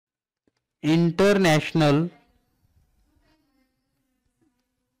international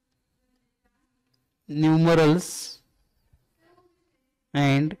numerals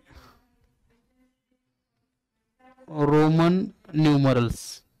and Roman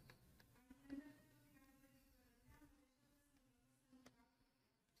numerals.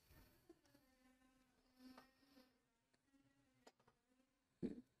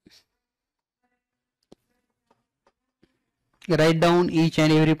 Write down each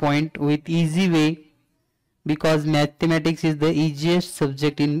and every point with easy way, because mathematics is the easiest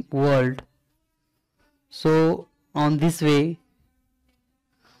subject in world. So on this way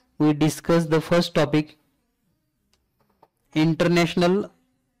we discuss the first topic, international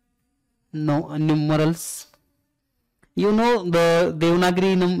numerals. You know the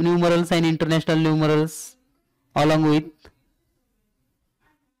Devanagari numerals and international numerals, along with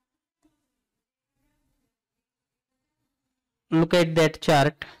look at that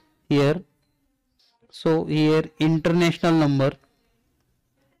chart here. So here international number,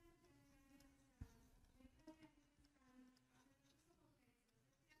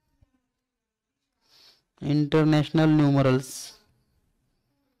 international numerals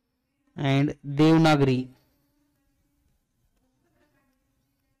and Devanagari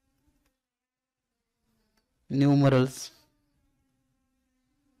numerals.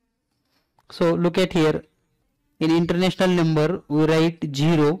 So look at here, in international number we write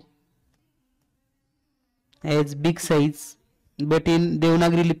 0 as big size, but in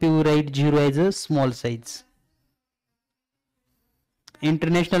Devanagari Lipi we write 0 as a small size.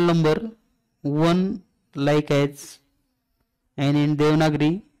 International number 1 like as, and in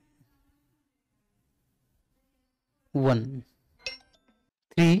Devanagari 1.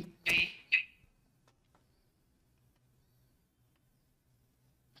 3,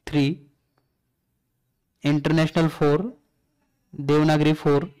 3, international 4, Devanagari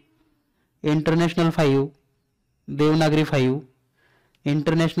 4, international 5, Devanagari 5,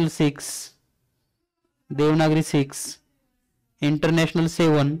 international 6, Devanagari 6, international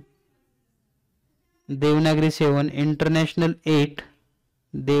 7, Devanagari 7, international 8,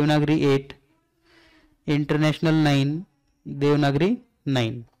 Devanagari 8, international 9, Devanagari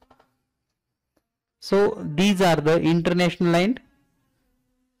 9. So these are the international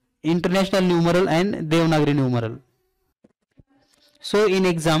numeral and Devanagari numeral. So in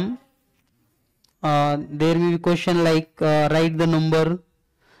exam there will be question like write the number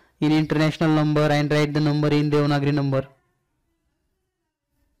in international number and write the number in Devanagari number.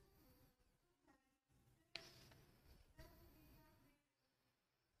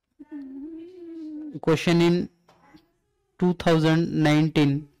 Question in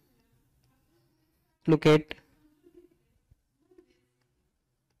 2019, look at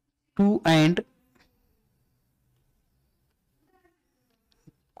 2 and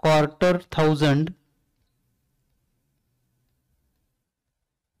quarter thousand,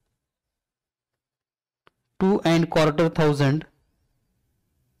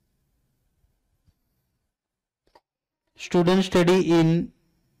 students study in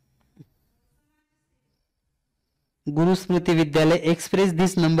गुरु स्मृती विद्यालय express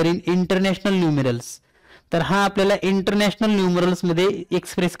this number in international numerals. तर हा आपल्याला international numerals मध्ये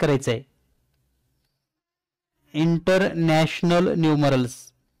express करायचा आहे. International numerals.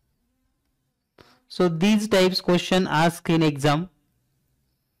 So these types question asked in exam.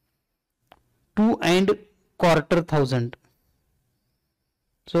 2 and quarter thousand.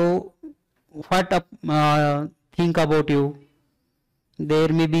 So what think about you?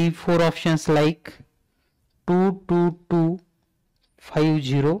 There may be 4 options like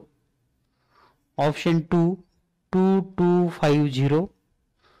 22250, option 2 2250,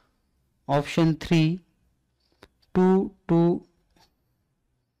 option 3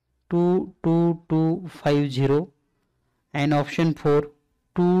 2250, and option 4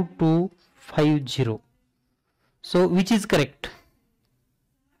 2250. So which is correct?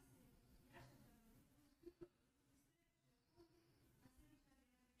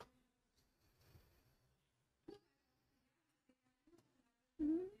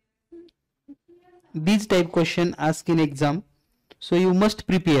 These type question asked in exam, so you must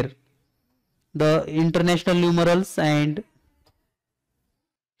prepare the international numerals and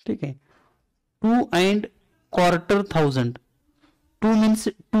okay. 2 and quarter thousand. 2 means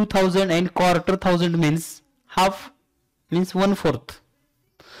 2000 and quarter thousand means half, means 1/4.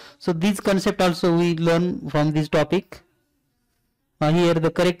 So this concept also we learn from this topic. Here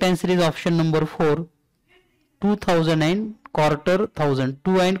the correct answer is option number 4, 2000 and quarter thousand.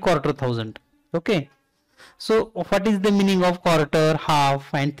 2 and quarter thousand. Okay. So what is the meaning of quarter,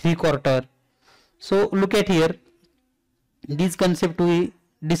 half and 3/4? So look at here, this concept we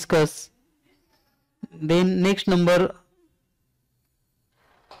discuss Then next number,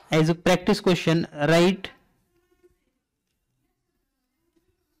 as a practice question, write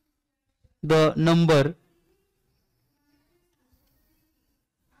the number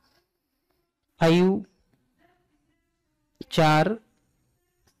 5, 4, 6,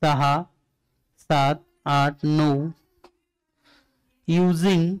 7, 8, 9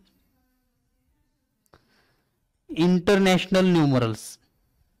 using international numerals.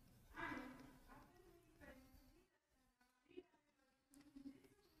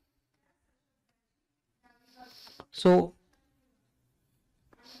 So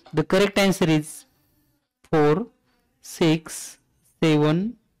the correct answer is 4, 6,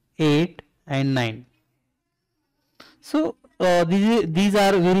 7, 8 and 9. So these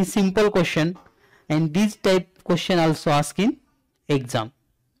are very simple question, and these type question also asked in exam.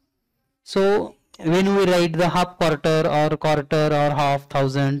 So when we write the half quarter or half,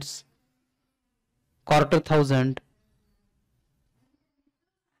 thousands, quarter, thousand,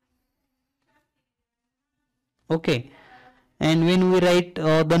 okay, and when we write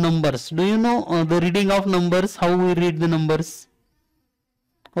the numbers, do you know the reading of numbers, how we read the numbers?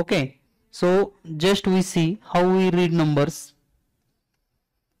 Okay, so just we see how we read numbers.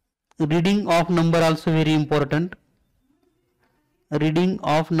 Reading of number also very important. Reading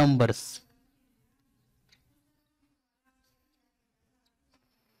of numbers.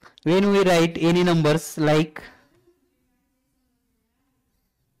 When we write any numbers like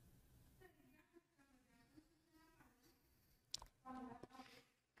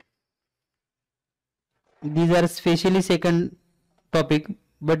these are specially second topic,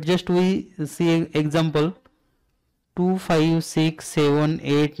 but just we see example 2, 5, 6, 7,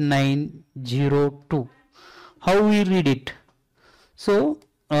 8, 9, 0, 2. How we read it? So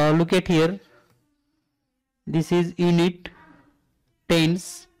look at here. This is unit,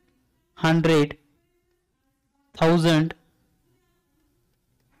 tens, hundred, thousand,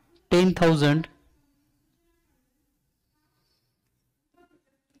 10,000,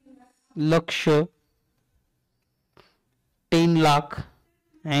 laksh, 10 lakh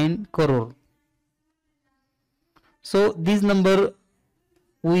and crore. So this number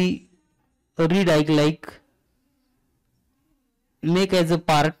we read like make as a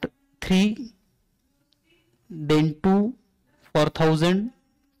part 3, then 2 for thousand,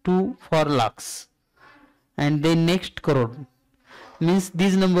 2 for lakhs, and then next crore. Means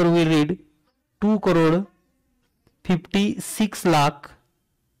this number we read 2 crore 56 lakh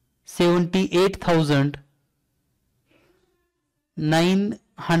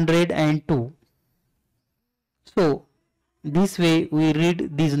 78,902. So this way we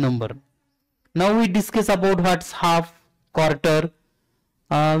read this number. Now we discuss about what's half, quarter.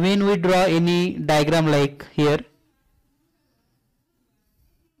 When we draw any diagram like here,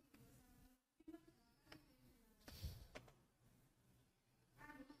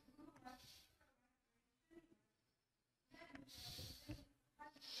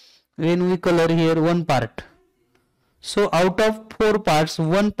 when we color here one part, so out of 4 parts,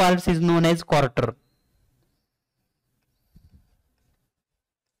 one part is known as quarter.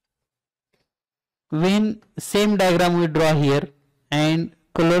 When same diagram we draw here and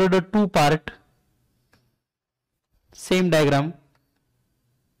color the 2 part, same diagram,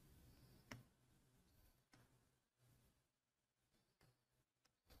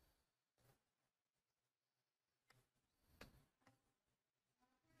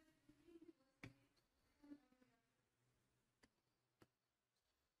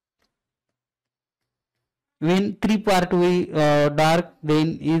 when 3 part we dark,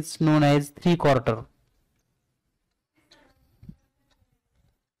 then is known as 3 quarter.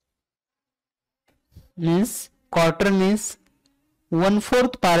 Means quarter means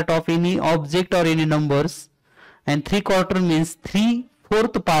 1/4 part of any object or any numbers, and 3 quarter means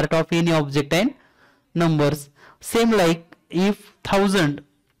 3/4 part of any object and numbers. Same like if 1000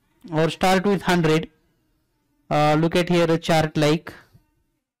 or start with 100, look at here a chart like,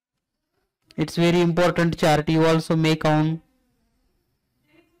 it's very important chart. You also make on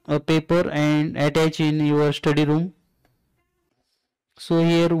a paper and attach in your study room. So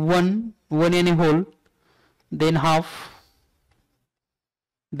here one in a whole, then half,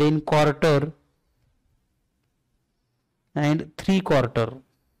 then quarter and 3 quarter.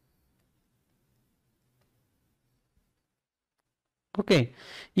 Okay,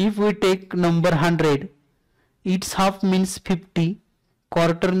 if we take number 100, its half means 50,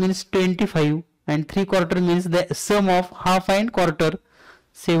 quarter means 25, and 3 quarter means the sum of half and quarter,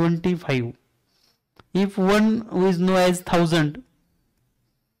 75. If one is known as 1000,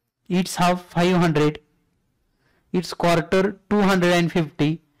 its half 500, its quarter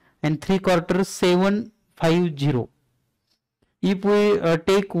 250, and 3/4 750. If we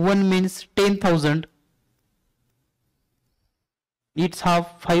take 1 means 10,000, it's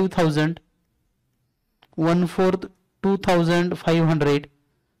half 5,000, 1/4 2,500,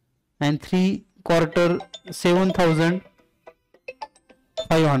 and 3/4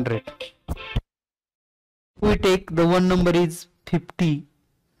 7,500. We take the one number is 50,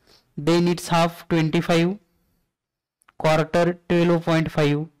 then it's half 25, quarter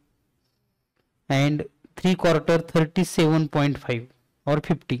 12.5, and 3/4 37.5 or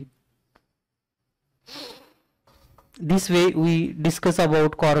 50. This way we discuss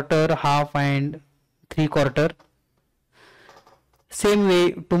about quarter, half and 3/4. Same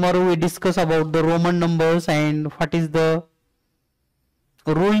way tomorrow we discuss about the Roman numbers and what is the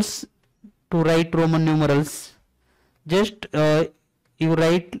rules to write Roman numerals. Just you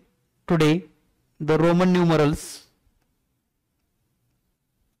write today the Roman numerals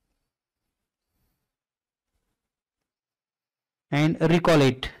and recall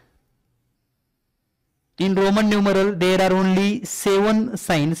it. In Roman numeral there are only 7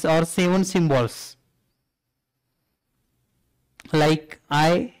 signs or 7 symbols, like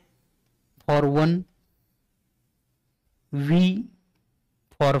I for 1, V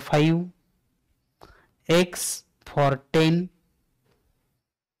for 5, X for 10,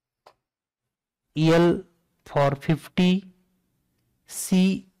 L for 50,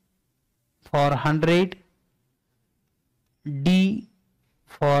 C for 100, D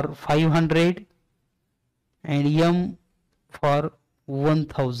for 500, and M for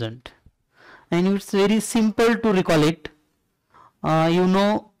 1000. And it's very simple to recall it. You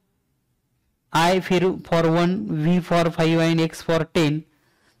know, I for 1, V for 5 and X for 10.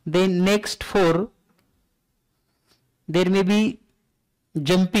 Then next 4 there may be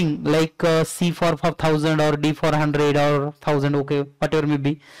jumping, like C for 1000 or D for 100 or 1000, okay, whatever may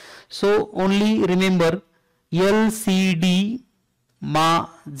be. So only remember LCD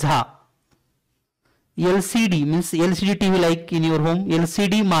माझा. LCD means LCD TV like in your home.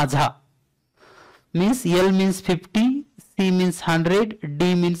 LCD माझा means L means 50, C means 100,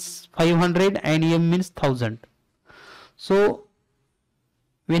 D means 500, and M means 1000. So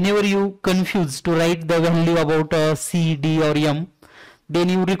whenever you confuse to write the value about C, D or M, then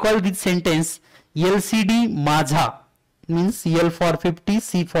you recall this sentence LCD माझा means L for 50,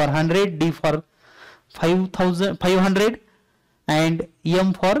 C for 100, D for 500, and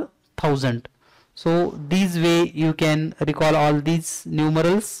M for 1000. So this way you can recall all these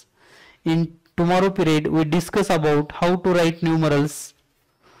numerals. In tomorrow period we discuss about how to write numerals.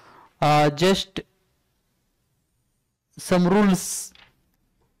 Just some rules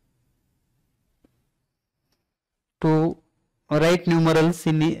to write numerals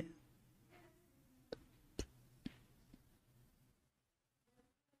in the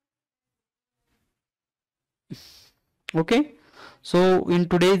okay. So in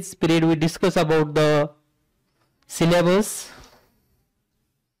today's period we discuss about the syllabus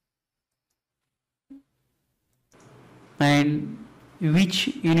and which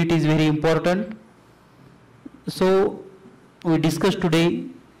unit is very important. So we discussed today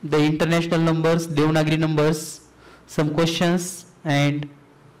the international numbers, Devanagari numbers, some questions and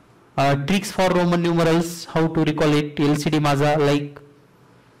tricks for Roman numerals, how to recall it, LCD माझा like,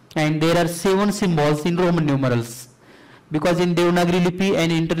 and there are 7 symbols in Roman numerals. Because in Devanagari Lipi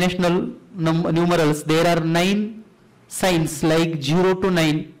and international numerals there are 9 signs like 0 to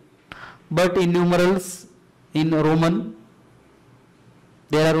 9, but in numerals in Roman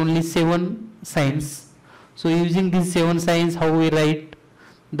there are only 7 signs. So using these 7 signs, how we write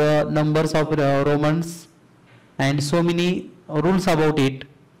the numbers of Romans and so many rules about it,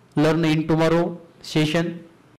 learn in tomorrow session.